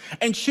Jesus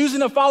and choosing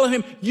to follow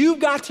him, you've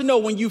got to know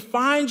when you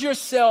find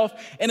yourself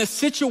in a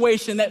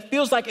situation that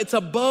feels like it's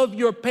above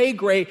your pay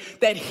grade,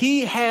 that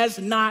he has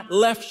not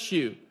left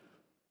you.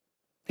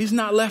 He's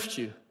not left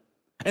you.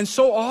 And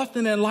so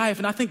often in life,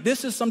 and I think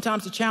this is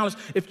sometimes the challenge,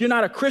 if you're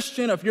not a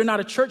Christian, or if you're not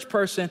a church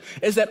person,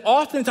 is that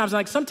oftentimes,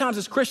 like sometimes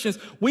as Christians,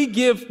 we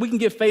can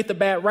give faith a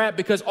bad rap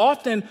because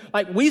often,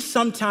 like we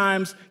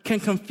sometimes can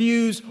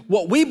confuse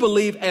what we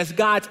believe as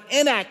God's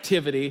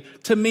inactivity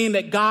to mean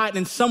that God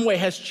in some way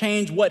has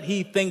changed what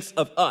he thinks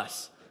of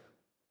us.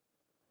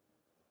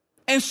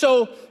 And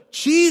so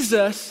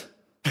Jesus,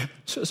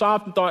 so I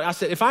often thought, I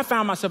said, if I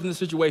found myself in this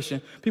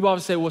situation, people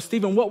often say, well,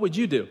 Stephen, what would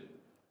you do?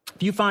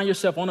 If you find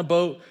yourself on a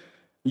boat,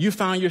 you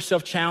found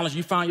yourself challenged,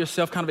 you found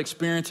yourself kind of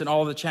experiencing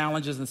all the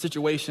challenges and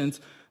situations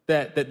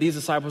that these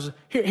disciples,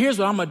 here's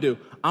what I'm going to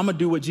do. I'm going to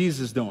do what Jesus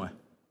is doing.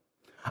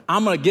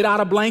 I'm going to get out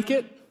a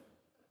blanket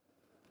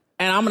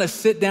and I'm going to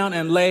sit down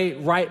and lay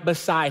right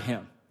beside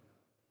him.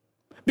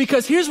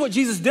 Because here's what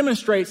Jesus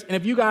demonstrates, and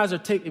if you guys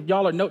if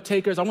y'all are note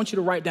takers, I want you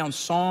to write down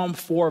Psalm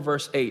 4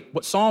 verse 8.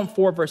 What Psalm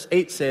 4 verse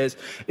 8 says,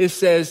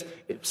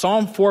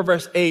 Psalm 4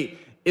 verse 8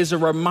 is a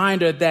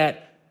reminder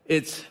that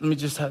let me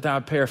just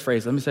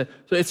paraphrase. Let me say,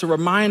 so it's a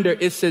reminder.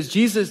 It says,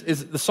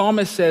 the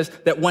psalmist says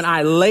that when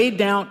I lay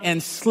down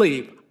and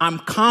sleep, I'm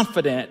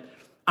confident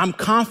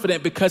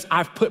because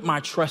I've put my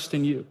trust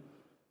in you.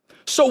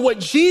 So what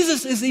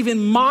Jesus is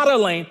even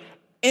modeling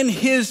in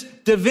his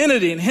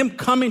divinity and him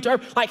coming to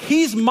earth. Like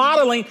he's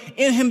modeling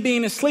in him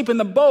being asleep in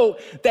the boat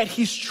that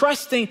he's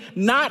trusting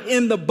not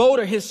in the boat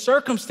or his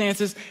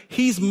circumstances.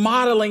 He's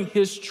modeling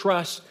his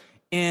trust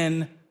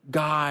in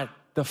God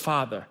the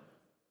Father.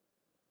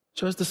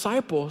 So as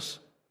disciples,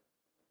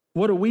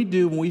 what do we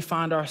do when we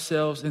find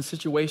ourselves in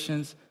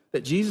situations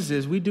that Jesus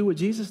is? We do what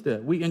Jesus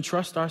did. We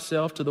entrust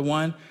ourselves to the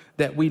one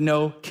that we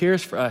know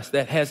cares for us,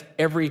 that has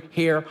every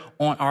hair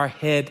on our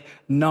head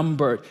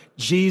numbered.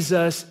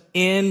 Jesus,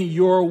 in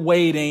your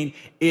waiting,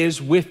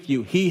 is with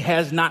you. He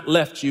has not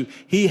left you.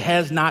 He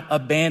has not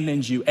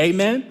abandoned you.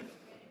 Amen?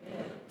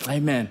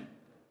 Amen.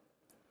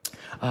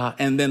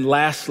 And then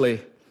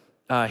lastly,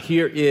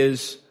 here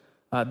is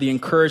the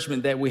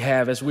encouragement that we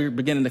have as we're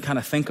beginning to kind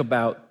of think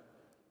about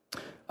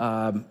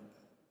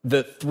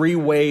the three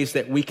ways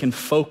that we can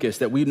focus,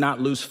 that we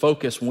not lose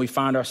focus when we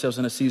find ourselves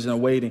in a season of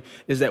waiting,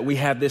 is that we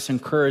have this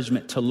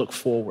encouragement to look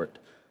forward.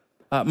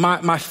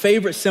 My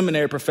favorite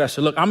seminary professor,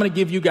 look, I'm going to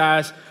give you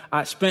guys,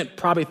 I spent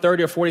probably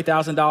 $30,000 or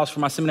 $40,000 for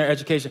my seminary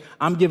education.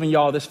 I'm giving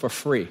y'all this for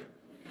free.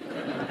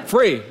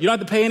 Free. You don't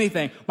have to pay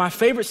anything. My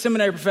favorite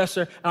seminary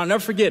professor, and I'll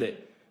never forget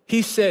it,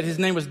 he said, his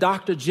name was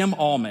Dr. Jim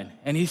Allman,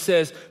 and he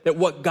says that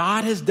what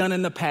God has done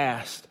in the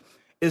past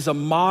is a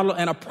model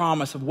and a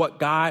promise of what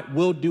God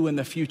will do in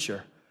the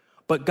future.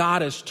 But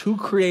God is too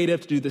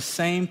creative to do the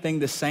same thing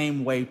the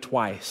same way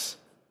twice.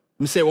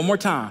 Let me say it one more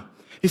time.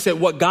 He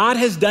said, what God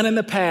has done in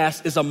the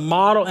past is a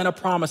model and a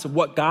promise of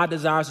what God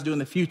desires to do in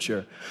the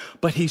future.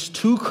 But he's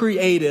too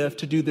creative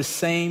to do the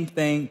same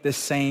thing the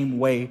same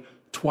way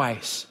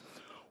twice.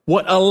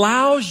 What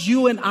allows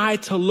you and I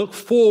to look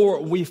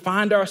forward when we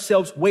find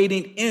ourselves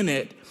waiting in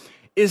it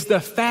is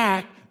the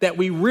fact that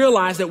we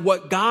realize that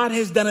what God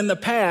has done in the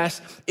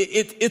past,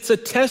 it's a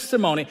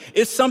testimony.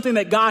 It's something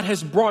that God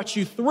has brought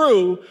you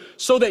through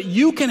so that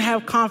you can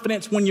have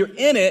confidence when you're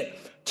in it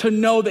to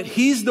know that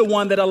he's the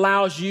one that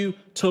allows you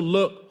to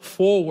look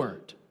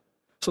forward.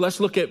 So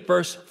let's look at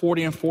verse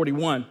 40 and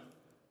 41.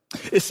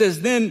 It says,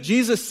 then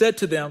Jesus said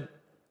to them,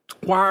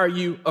 why are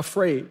you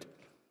afraid?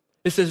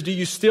 It says, do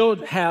you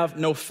still have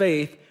no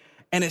faith?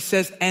 And it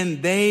says,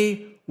 and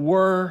they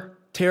were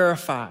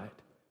terrified.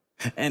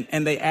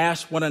 And they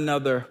asked one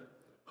another,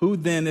 who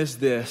then is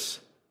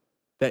this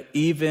that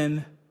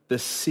even the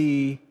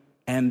sea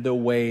and the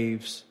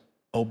waves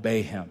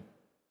obey him?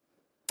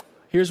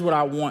 Here's what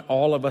I want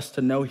all of us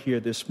to know here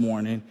this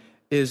morning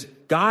is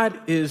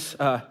God is,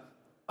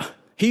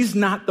 he's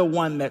not the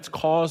one that's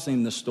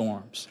causing the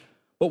storms.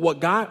 But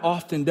what God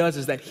often does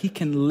is that he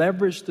can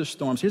leverage the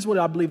storms. Here's what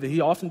I believe that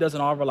he often does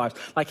in all of our lives.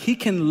 Like he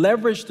can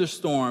leverage the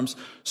storms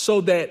so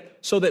that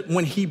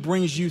when he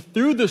brings you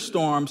through the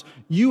storms,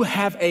 you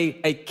have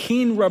a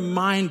keen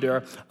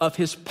reminder of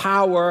his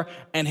power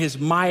and his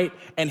might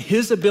and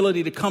his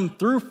ability to come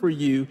through for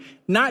you,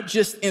 not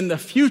just in the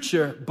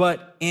future,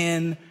 but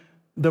in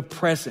the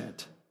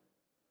present.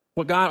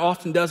 What God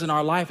often does in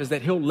our life is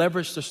that he'll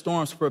leverage the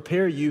storms to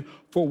prepare you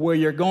for where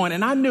you're going.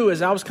 And I knew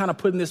as I was kind of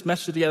putting this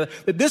message together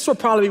that this would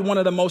probably be one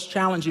of the most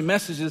challenging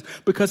messages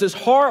because it's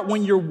hard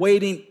when you're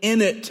waiting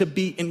in it to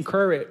be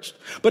encouraged.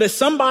 But as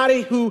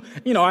somebody who,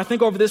 I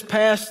think over this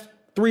past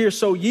 3 or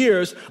so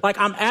years, like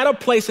I'm at a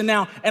place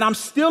now and I'm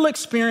still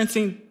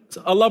experiencing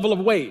a level of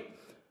wait.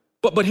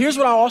 But here's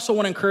what I also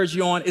want to encourage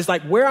you on is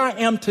like where I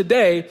am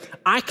today,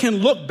 I can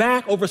look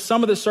back over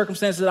some of the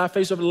circumstances that I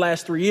faced over the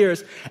last 3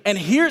 years. And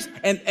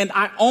and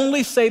I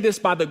only say this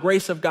by the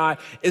grace of God,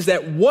 is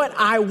that what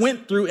I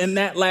went through in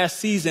that last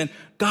season,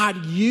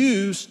 God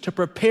used to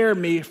prepare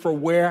me for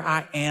where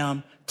I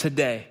am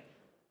today.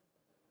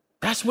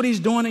 That's what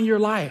he's doing in your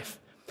life.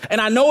 And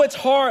I know it's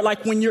hard,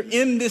 like when you're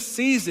in this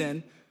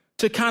season,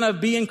 to kind of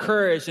be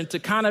encouraged and to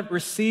kind of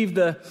receive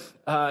to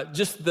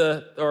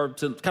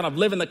kind of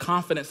live in the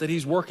confidence that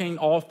he's working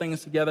all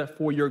things together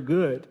for your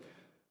good.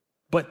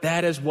 But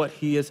that is what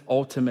he is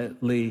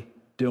ultimately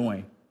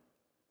doing.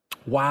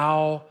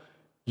 While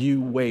you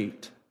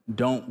wait,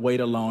 don't wait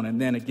alone. And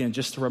then again,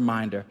 just a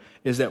reminder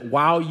is that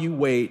while you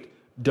wait,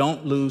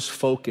 don't lose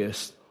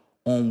focus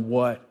on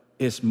what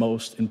is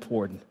most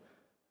important.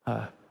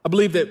 I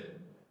believe that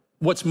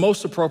what's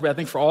most appropriate, I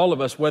think, for all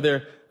of us,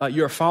 whether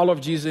you're a follower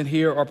of Jesus in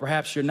here or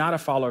perhaps you're not a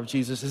follower of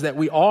Jesus, is that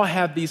we all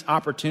have these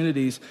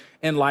opportunities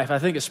in life. I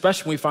think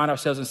especially when we find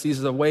ourselves in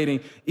seasons of waiting,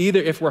 either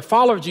if we're a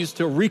follower of Jesus,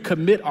 to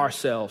recommit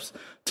ourselves,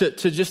 to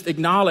just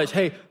acknowledge,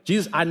 hey,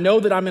 Jesus, I know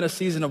that I'm in a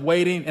season of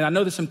waiting, and I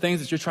know there's some things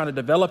that you're trying to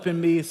develop in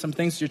me, some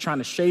things that you're trying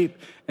to shape,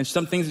 and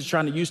some things that you're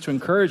trying to use to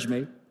encourage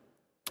me.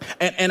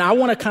 And I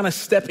want to kind of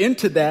step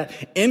into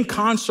that in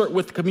concert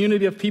with the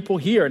community of people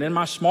here and in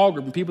my small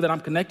group and people that I'm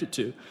connected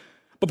to.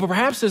 But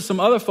perhaps there's some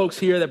other folks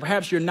here that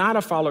perhaps you're not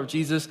a follower of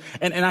Jesus.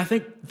 And I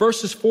think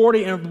verses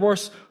 40 and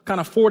verse kind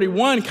of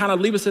 41 kind of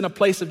leave us in a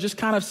place of just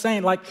kind of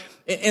saying, like,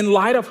 in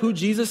light of who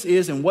Jesus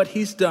is and what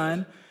he's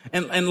done,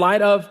 and in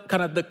light of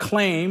kind of the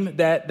claim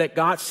that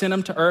God sent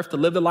him to earth to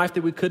live the life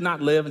that we could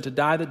not live and to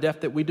die the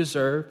death that we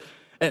deserve,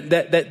 and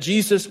that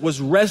Jesus was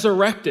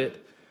resurrected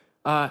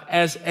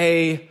as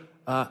a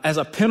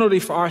penalty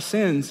for our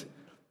sins,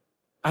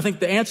 I think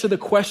the answer to the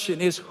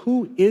question is,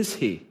 who is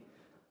he?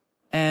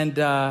 And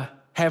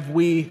have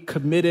we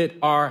committed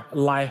our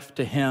life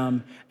to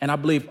him? And I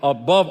believe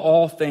above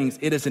all things,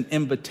 it is an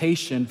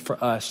invitation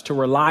for us to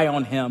rely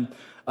on him,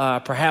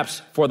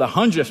 perhaps for the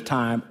 100th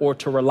time, or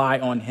to rely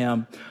on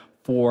him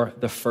for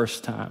the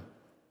first time.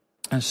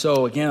 And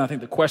so again, I think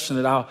the question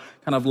that I'll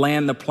kind of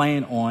land the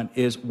plane on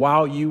is,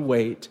 while you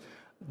wait,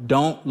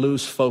 don't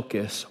lose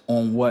focus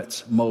on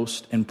what's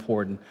most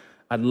important.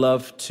 I'd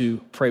love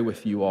to pray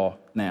with you all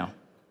now.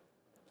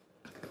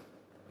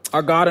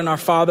 Our God and our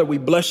Father, we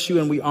bless you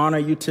and we honor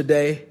you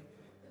today.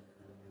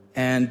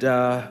 And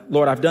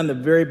Lord, I've done the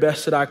very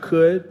best that I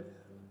could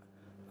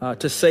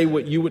to say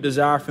what you would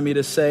desire for me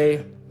to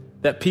say,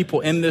 that people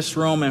in this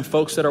room and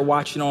folks that are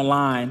watching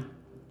online,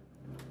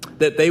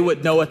 that they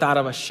would know without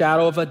a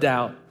shadow of a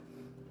doubt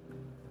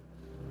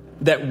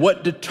that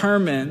what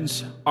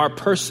determines our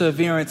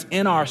perseverance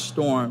in our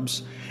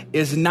storms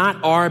is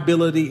not our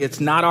ability, it's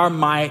not our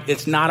might,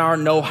 it's not our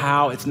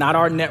know-how, it's not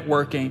our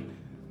networking.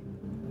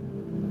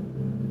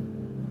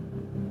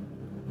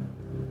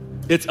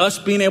 It's us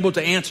being able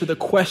to answer the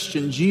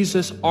question,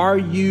 Jesus, are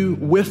you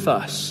with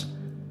us?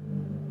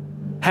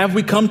 Have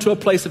we come to a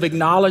place of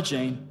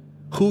acknowledging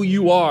who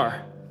you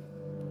are?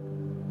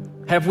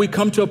 Have we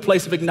come to a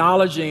place of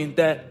acknowledging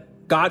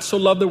that God so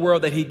loved the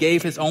world that he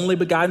gave his only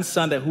begotten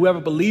son, that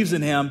whoever believes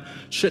in him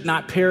should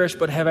not perish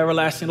but have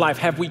everlasting life?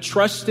 Have we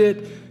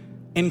trusted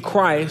in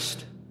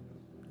Christ?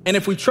 And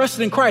if we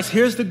trusted in Christ,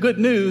 here's the good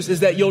news, is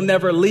that you'll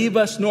never leave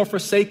us nor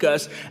forsake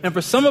us. And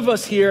for some of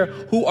us here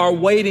who are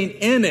waiting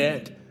in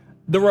it,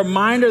 the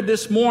reminder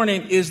this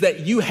morning is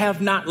that you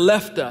have not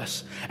left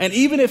us. And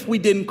even if we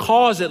didn't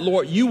cause it,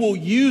 Lord, you will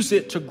use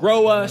it to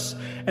grow us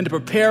and to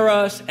prepare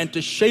us and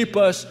to shape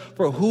us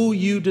for who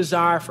you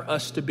desire for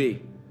us to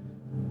be.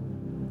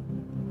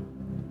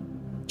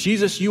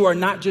 Jesus, you are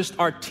not just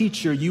our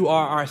teacher, you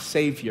are our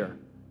Savior.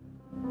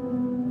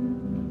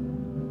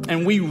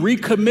 And we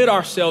recommit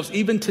ourselves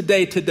even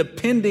today to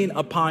depending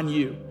upon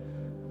you,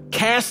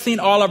 casting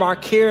all of our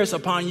cares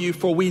upon you,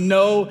 for we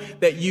know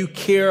that you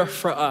care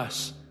for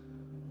us.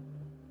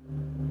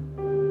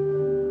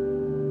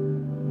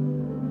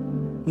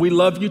 We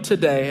love you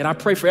today, and I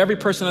pray for every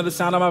person under the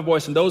sound of my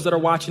voice and those that are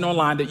watching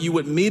online that you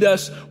would meet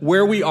us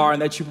where we are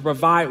and that you would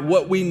provide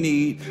what we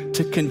need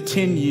to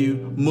continue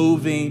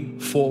moving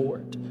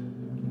forward.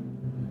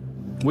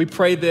 We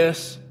pray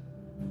this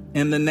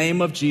in the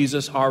name of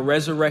Jesus, our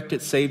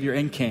resurrected Savior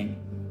and King.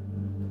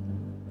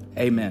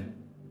 Amen.